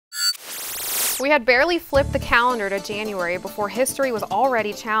We had barely flipped the calendar to January before history was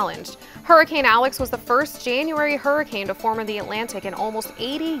already challenged. Hurricane Alex was the first January hurricane to form in the Atlantic in almost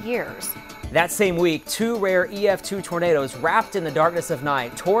 80 years. That same week, two rare EF2 tornadoes wrapped in the darkness of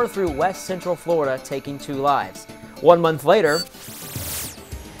night tore through west central Florida, taking 2 lives. 1 month later,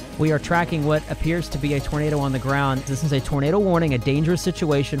 we are tracking what appears to be a tornado on the ground. This is a tornado warning, a dangerous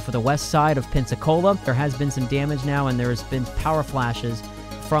situation for the west side of Pensacola. There has been some damage now, and there has been power flashes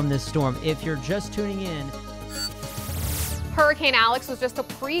from this storm. If you're just tuning in, Hurricane Alex was just a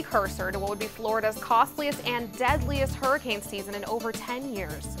precursor to what would be Florida's costliest and deadliest hurricane season in over 10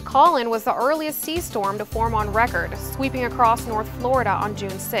 years. Colin was the earliest sea storm to form on record, sweeping across North Florida on June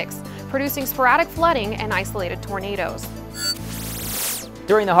 6th, producing sporadic flooding and isolated tornadoes.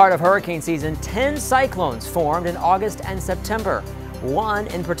 During the heart of hurricane season, 10 cyclones formed in August and September. One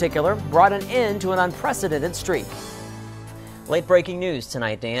in particular brought an end to an unprecedented streak. Late breaking news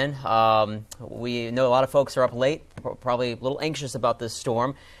tonight, Dan. We know a lot of folks are up late, probably a little anxious about this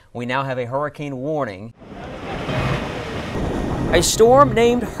storm. We now have a hurricane warning. A storm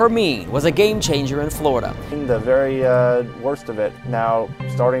named Hermine was a game changer in Florida. The very worst of it now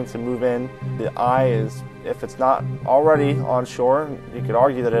starting to move in. The eye is, if it's not already on shore, you could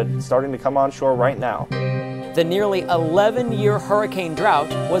argue that it's starting to come on shore right now. The nearly 11-year hurricane drought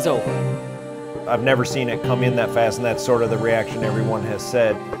was over. I've never seen it come in that fast, and that's sort of the reaction everyone has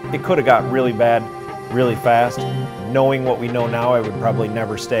said. It could have got really bad really fast. Knowing what we know now, I would probably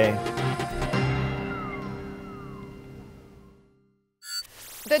never stay.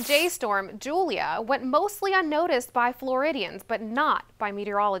 The J-storm, Julia, went mostly unnoticed by Floridians, but not by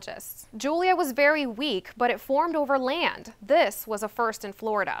meteorologists. Julia was very weak, but it formed over land. This was a first in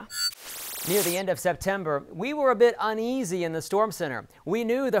Florida. Near the end of September, we were a bit uneasy in the storm center. We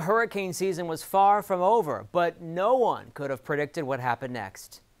knew the hurricane season was far from over, but no one could have predicted what happened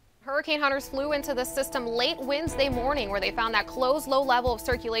next. Hurricane hunters flew into the system late Wednesday morning, where they found that closed low level of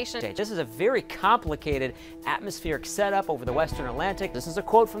circulation. This is a very complicated atmospheric setup over the western Atlantic. This is a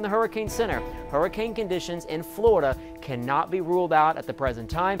quote from the Hurricane Center. Hurricane conditions in Florida cannot be ruled out at the present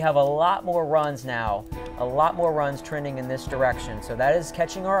time. We have a lot more runs now, a lot more runs trending in this direction. So that is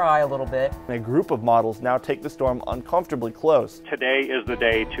catching our eye a little bit. A group of models now take the storm uncomfortably close. Today is the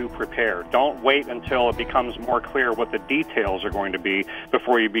day to prepare. Don't wait until it becomes more clear what the details are going to be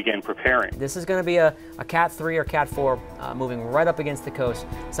before you begin preparing. This is going to be a Cat 3 or Cat 4 moving right up against the coast,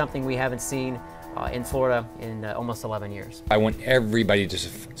 something we haven't seen in Florida in almost 11 years. I want everybody to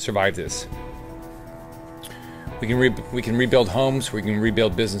survive this. We can rebuild homes, we can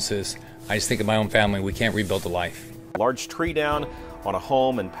rebuild businesses. I just think of my own family, we can't rebuild a life. Large tree down on a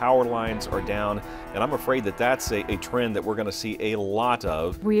home and power lines are down, and I'm afraid that that's a trend that we're going to see a lot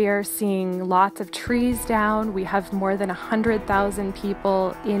of. We are seeing lots of trees down. We have more than 100,000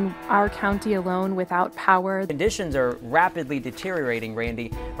 people in our county alone without power. Conditions are rapidly deteriorating,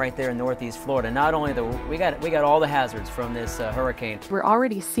 Randy, right there in northeast Florida. Not only we got all the hazards from this hurricane. We're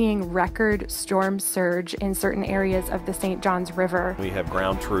already seeing record storm surge in certain areas of the St. Johns River. We have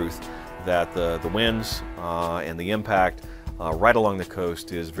ground truth that the winds and the impact right along the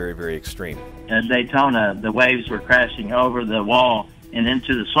coast is very, very extreme. At Daytona, the waves were crashing over the wall and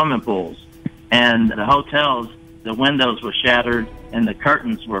into the swimming pools. And the hotels, the windows were shattered and the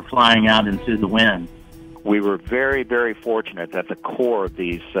curtains were flying out into the wind. We were very, very fortunate that the core of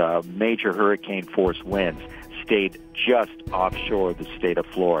these major hurricane force winds stayed just offshore the state of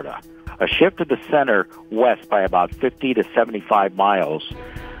Florida. A shift to the center west by about 50 to 75 miles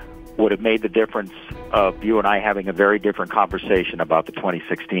would have made the difference of you and I having a very different conversation about the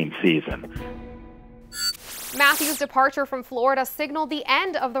 2016 season. Matthew's departure from Florida signaled the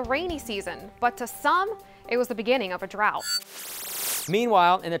end of the rainy season, but to some, it was the beginning of a drought.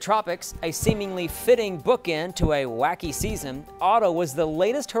 Meanwhile, in the tropics, a seemingly fitting bookend to a wacky season, Otto was the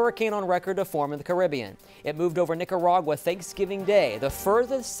latest hurricane on record to form in the Caribbean. It moved over Nicaragua Thanksgiving Day, the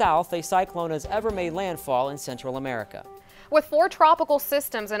furthest south a cyclone has ever made landfall in Central America. With 4 tropical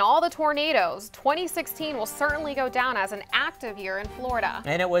systems and all the tornadoes, 2016 will certainly go down as an active year in Florida.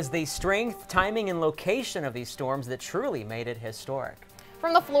 And it was the strength, timing, and location of these storms that truly made it historic.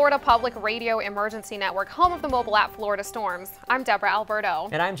 From the Florida Public Radio Emergency Network, home of the mobile app Florida Storms, I'm Deborah Alberto.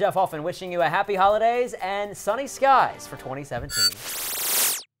 And I'm Jeff Hoffman, wishing you a happy holidays and sunny skies for 2017.